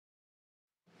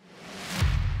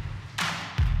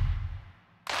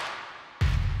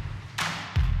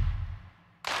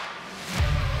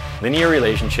Linear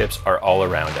relationships are all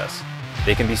around us.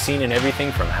 They can be seen in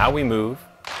everything from how we move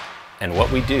and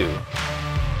what we do,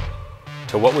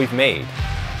 to what we've made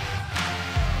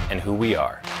and who we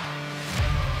are.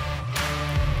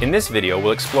 In this video,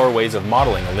 we'll explore ways of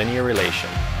modeling a linear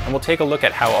relation, and we'll take a look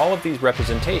at how all of these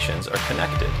representations are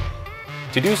connected.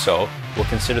 To do so, we'll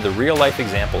consider the real-life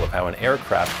example of how an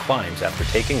aircraft climbs after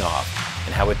taking off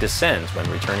and how it descends when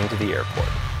returning to the airport.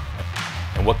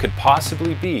 And what could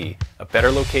possibly be a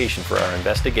better location for our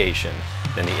investigation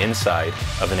than the inside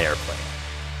of an airplane?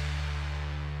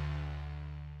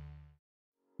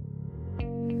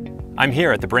 I'm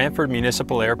here at the Brantford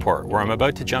Municipal Airport, where I'm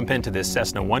about to jump into this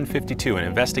Cessna 152 and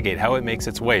investigate how it makes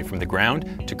its way from the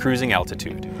ground to cruising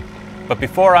altitude. But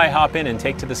before I hop in and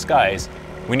take to the skies,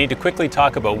 we need to quickly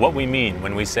talk about what we mean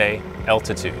when we say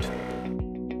altitude.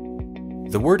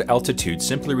 The word altitude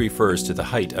simply refers to the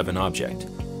height of an object.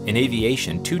 In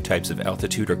aviation, two types of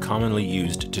altitude are commonly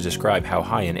used to describe how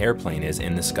high an airplane is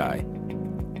in the sky.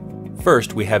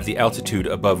 First, we have the altitude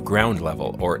above ground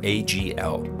level, or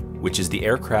AGL, which is the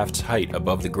aircraft's height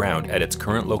above the ground at its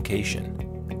current location.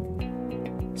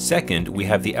 Second, we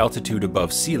have the altitude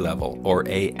above sea level, or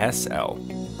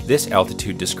ASL. This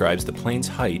altitude describes the plane's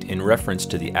height in reference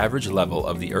to the average level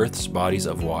of the Earth's bodies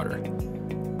of water.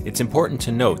 It's important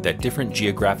to note that different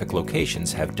geographic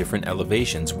locations have different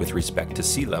elevations with respect to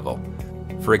sea level.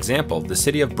 For example, the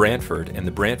city of Brantford and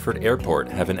the Brantford Airport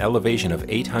have an elevation of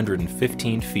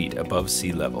 815 feet above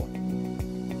sea level.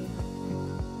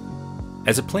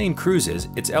 As a plane cruises,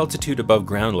 its altitude above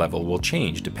ground level will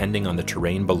change depending on the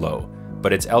terrain below,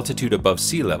 but its altitude above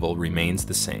sea level remains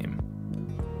the same.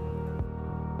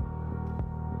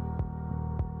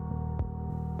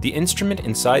 The instrument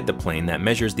inside the plane that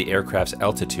measures the aircraft's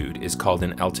altitude is called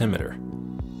an altimeter.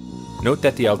 Note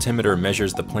that the altimeter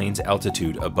measures the plane's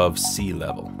altitude above sea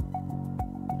level.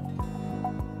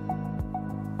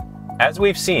 As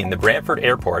we've seen, the Brantford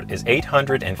Airport is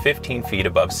 815 feet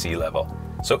above sea level.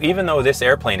 So even though this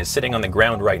airplane is sitting on the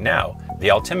ground right now, the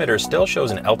altimeter still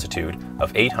shows an altitude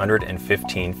of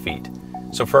 815 feet.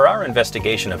 So for our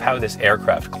investigation of how this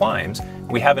aircraft climbs,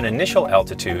 we have an initial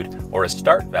altitude, or a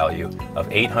start value,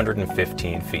 of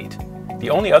 815 feet. The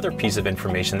only other piece of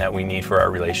information that we need for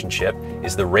our relationship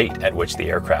is the rate at which the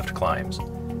aircraft climbs.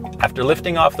 After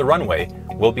lifting off the runway,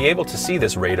 we'll be able to see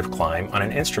this rate of climb on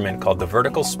an instrument called the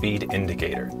Vertical Speed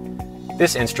Indicator.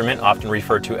 This instrument, often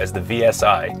referred to as the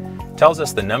VSI, tells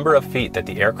us the number of feet that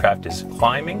the aircraft is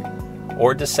climbing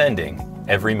or descending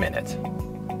every minute.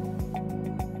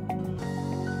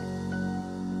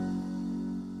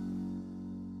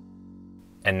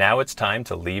 And now it's time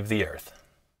to leave the Earth.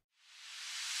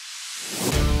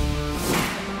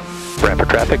 Brantford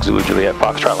traffic, Zulu Juliet,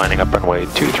 Foxtrot landing up runway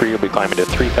 23, will be climbing to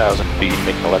 3,000 feet,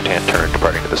 making a left-hand turn,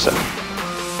 departing to the south.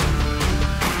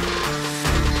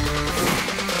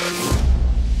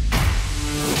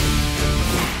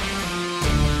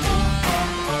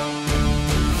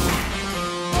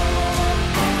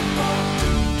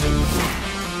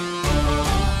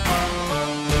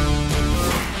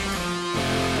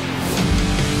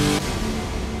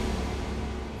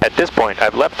 At this point,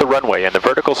 I've left the runway and the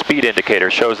vertical speed indicator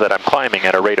shows that I'm climbing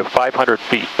at a rate of 500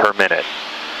 feet per minute.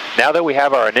 Now that we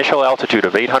have our initial altitude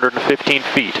of 815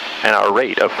 feet and our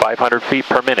rate of 500 feet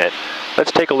per minute,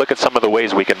 let's take a look at some of the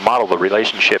ways we can model the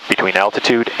relationship between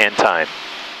altitude and time.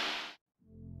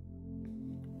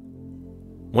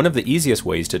 One of the easiest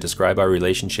ways to describe our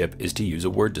relationship is to use a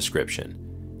word description.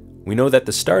 We know that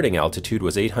the starting altitude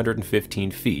was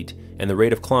 815 feet and the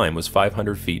rate of climb was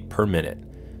 500 feet per minute.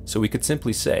 So we could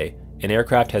simply say, an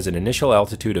aircraft has an initial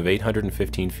altitude of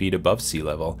 815 feet above sea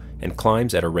level and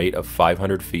climbs at a rate of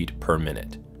 500 feet per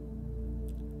minute.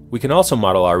 We can also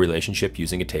model our relationship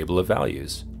using a table of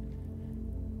values.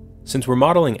 Since we're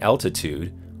modeling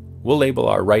altitude, we'll label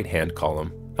our right-hand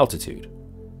column altitude.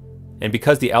 And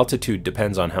because the altitude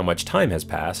depends on how much time has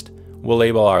passed, we'll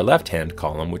label our left-hand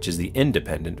column, which is the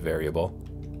independent variable,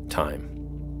 time.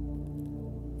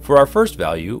 For our first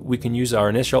value, we can use our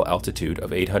initial altitude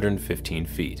of 815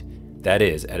 feet. That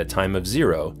is, at a time of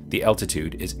 0, the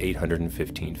altitude is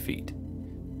 815 feet.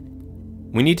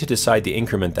 We need to decide the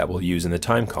increment that we'll use in the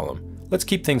time column. Let's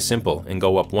keep things simple and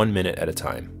go up 1 minute at a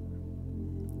time.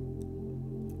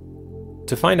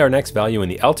 To find our next value in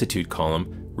the altitude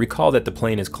column, recall that the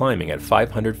plane is climbing at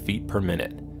 500 feet per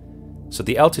minute. So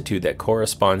the altitude that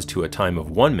corresponds to a time of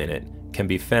 1 minute can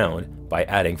be found by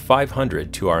adding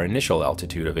 500 to our initial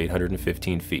altitude of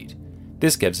 815 feet.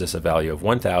 This gives us a value of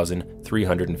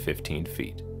 1,315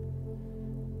 feet.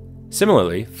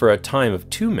 Similarly, for a time of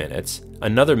 2 minutes,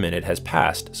 another minute has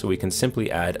passed, so we can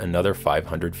simply add another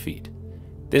 500 feet.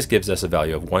 This gives us a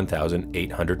value of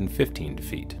 1,815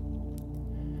 feet.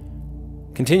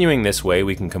 Continuing this way,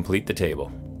 we can complete the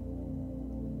table.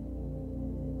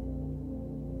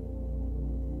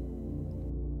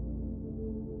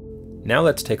 Now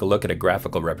let's take a look at a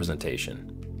graphical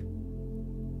representation.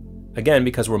 Again,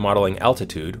 because we're modeling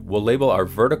altitude, we'll label our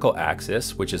vertical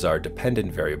axis, which is our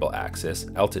dependent variable axis,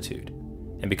 altitude.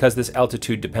 And because this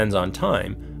altitude depends on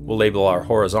time, we'll label our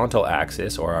horizontal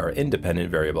axis, or our independent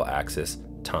variable axis,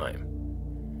 time.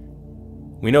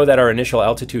 We know that our initial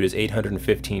altitude is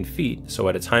 815 feet, so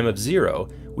at a time of 0,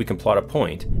 we can plot a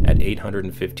point at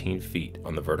 815 feet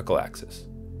on the vertical axis.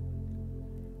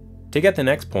 To get the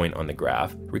next point on the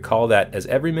graph, recall that as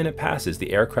every minute passes,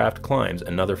 the aircraft climbs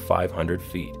another 500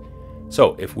 feet.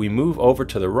 So if we move over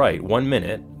to the right 1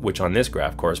 minute, which on this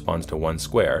graph corresponds to 1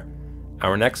 square,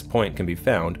 our next point can be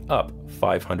found up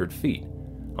 500 feet.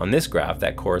 On this graph,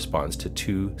 that corresponds to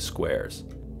 2 squares.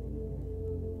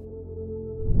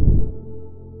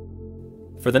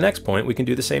 For the next point, we can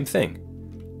do the same thing.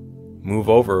 Move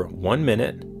over 1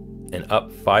 minute and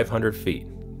up 500 feet.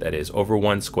 That is, over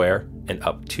 1 square and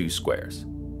up 2 squares.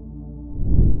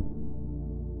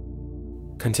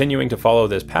 Continuing to follow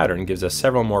this pattern gives us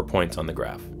several more points on the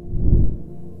graph.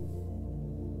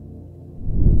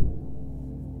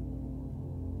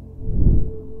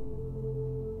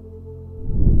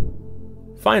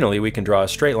 Finally, we can draw a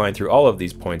straight line through all of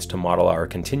these points to model our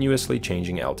continuously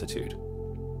changing altitude.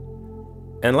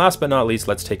 And last but not least,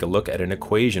 let's take a look at an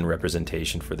equation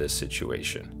representation for this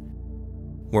situation.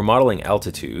 We're modeling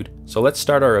altitude, so let's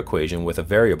start our equation with a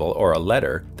variable or a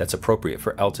letter that's appropriate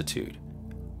for altitude.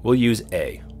 We'll use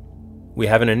A. We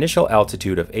have an initial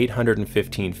altitude of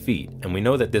 815 feet, and we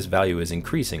know that this value is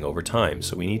increasing over time,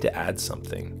 so we need to add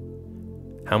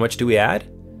something. How much do we add?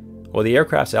 Well, the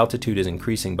aircraft's altitude is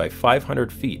increasing by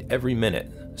 500 feet every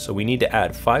minute, so we need to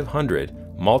add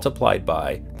 500 multiplied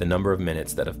by the number of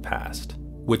minutes that have passed,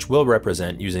 which we'll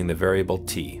represent using the variable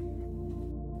t.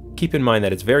 Keep in mind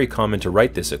that it's very common to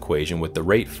write this equation with the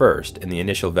rate first and the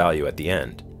initial value at the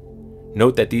end.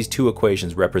 Note that these two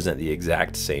equations represent the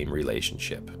exact same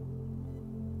relationship.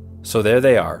 So there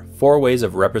they are, 4 ways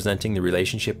of representing the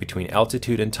relationship between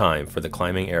altitude and time for the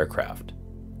climbing aircraft.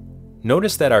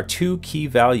 Notice that our 2 key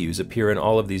values appear in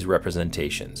all of these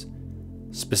representations.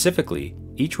 Specifically,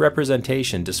 each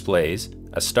representation displays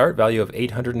a start value of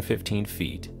 815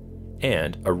 feet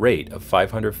and a rate of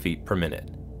 500 feet per minute.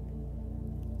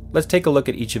 Let's take a look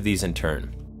at each of these in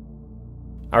turn.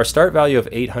 Our start value of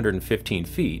 815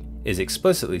 feet is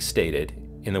explicitly stated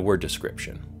in the word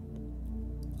description.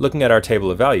 Looking at our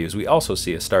table of values, we also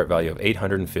see a start value of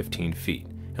 815 feet,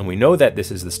 and we know that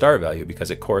this is the start value because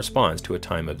it corresponds to a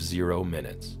time of 0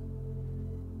 minutes.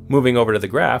 Moving over to the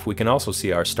graph, we can also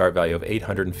see our start value of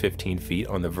 815 feet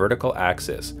on the vertical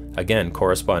axis, again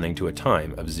corresponding to a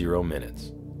time of 0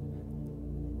 minutes.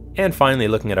 And finally,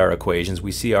 looking at our equations,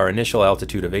 we see our initial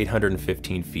altitude of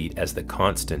 815 feet as the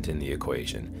constant in the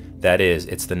equation. That is,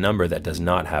 it's the number that does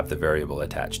not have the variable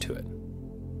attached to it.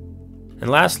 And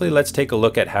lastly, let's take a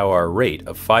look at how our rate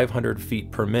of 500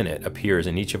 feet per minute appears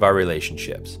in each of our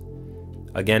relationships.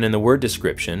 Again, in the word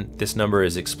description, this number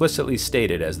is explicitly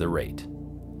stated as the rate.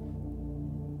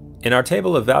 In our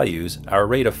table of values, our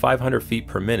rate of 500 feet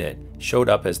per minute showed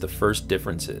up as the first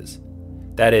differences.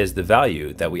 That is, the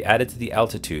value that we added to the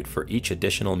altitude for each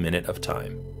additional minute of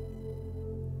time.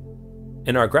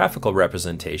 In our graphical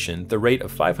representation, the rate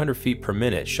of 500 feet per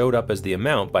minute showed up as the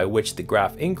amount by which the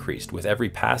graph increased with every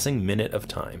passing minute of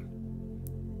time.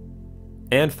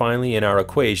 And finally, in our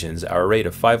equations, our rate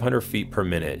of 500 feet per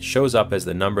minute shows up as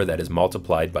the number that is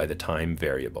multiplied by the time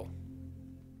variable.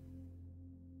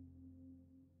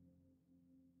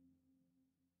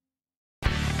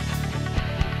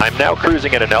 I'm now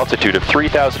cruising at an altitude of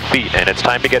 3,000 feet and it's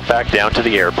time to get back down to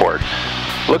the airport.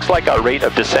 Looks like our rate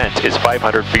of descent is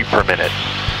 500 feet per minute.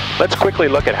 Let's quickly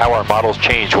look at how our models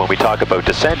change when we talk about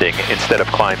descending instead of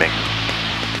climbing.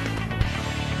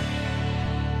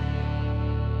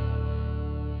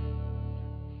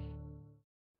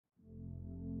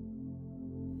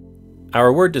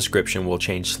 Our word description will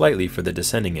change slightly for the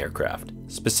descending aircraft.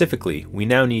 Specifically, we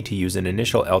now need to use an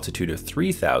initial altitude of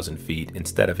 3,000 feet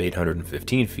instead of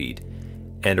 815 feet,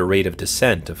 and a rate of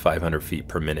descent of 500 feet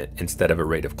per minute instead of a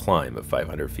rate of climb of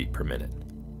 500 feet per minute.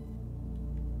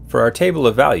 For our table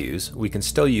of values, we can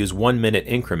still use 1-minute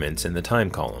increments in the time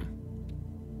column.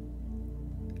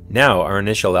 Now our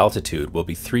initial altitude will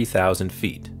be 3,000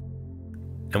 feet,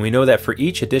 and we know that for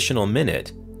each additional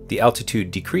minute, the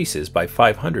altitude decreases by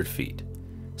 500 feet.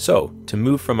 So, to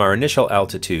move from our initial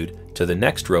altitude to the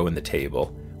next row in the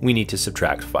table, we need to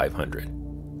subtract 500.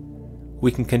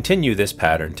 We can continue this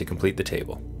pattern to complete the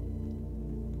table.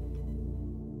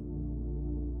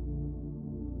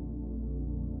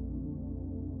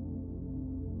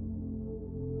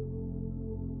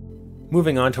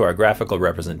 Moving on to our graphical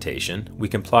representation, we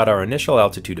can plot our initial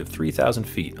altitude of 3,000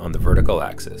 feet on the vertical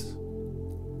axis.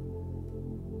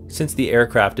 Since the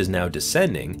aircraft is now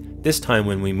descending, this time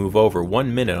when we move over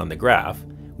 1 minute on the graph,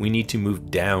 we need to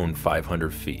move down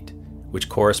 500 feet, which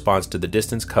corresponds to the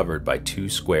distance covered by 2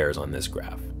 squares on this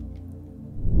graph.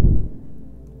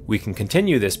 We can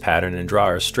continue this pattern and draw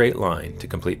our straight line to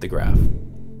complete the graph.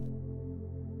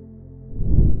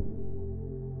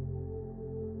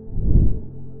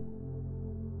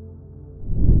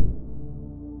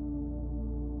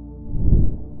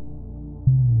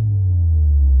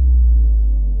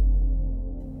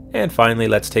 And finally,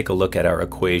 let's take a look at our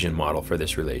equation model for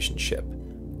this relationship.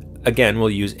 Again, we'll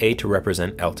use A to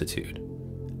represent altitude.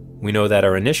 We know that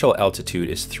our initial altitude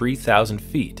is 3,000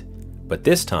 feet, but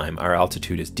this time our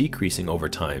altitude is decreasing over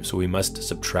time, so we must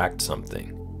subtract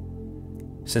something.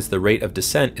 Since the rate of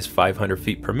descent is 500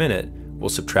 feet per minute, we'll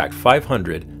subtract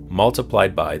 500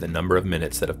 multiplied by the number of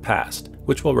minutes that have passed,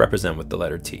 which we'll represent with the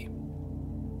letter T.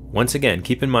 Once again,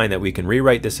 keep in mind that we can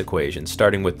rewrite this equation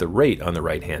starting with the rate on the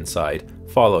right-hand side,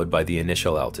 followed by the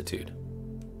initial altitude.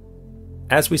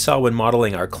 As we saw when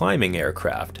modeling our climbing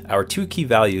aircraft, our 2 key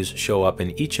values show up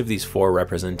in each of these 4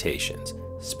 representations.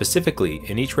 Specifically,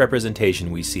 in each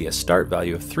representation we see a start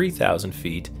value of 3,000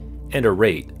 feet and a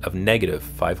rate of negative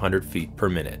 500 feet per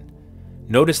minute.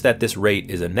 Notice that this rate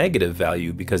is a negative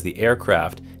value because the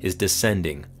aircraft is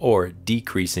descending or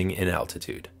decreasing in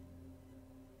altitude.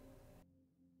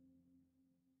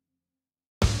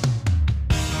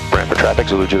 Brantford traffic,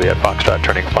 Zulu Juliet Foxtrot,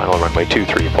 turning final runway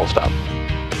 23, full stop.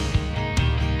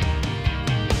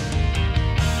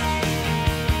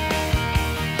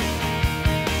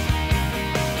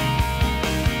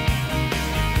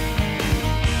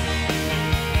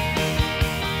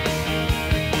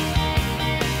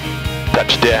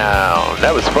 Touchdown!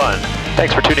 That was fun.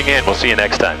 Thanks for tuning in. We'll see you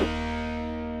next time.